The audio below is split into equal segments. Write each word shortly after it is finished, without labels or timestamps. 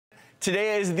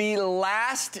Today is the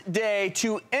last day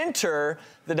to enter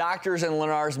the Doctors and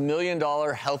Lennar's $1 Million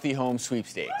Healthy Home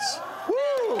Sweepstakes.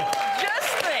 Woo! Just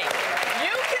think, you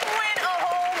can win a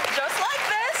home just like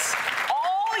this.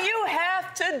 All you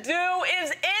have to do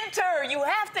is enter. You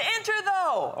have to enter,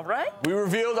 though, all right? We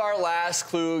revealed our last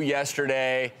clue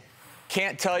yesterday.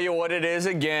 Can't tell you what it is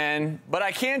again, but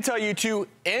I can tell you to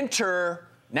enter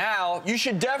now. You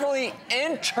should definitely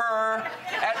enter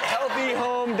at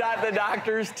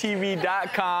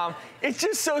healthyhome.thedoctorstv.com. It's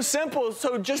just so simple,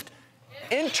 so just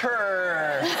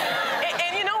enter.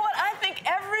 And you know what? I think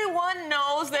everyone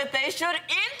knows that they should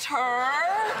enter now.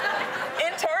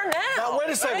 Now, wait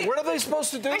a second. Right? What are they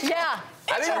supposed to do? Yeah.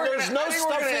 I think there's no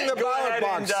stuff in the ballot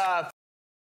box.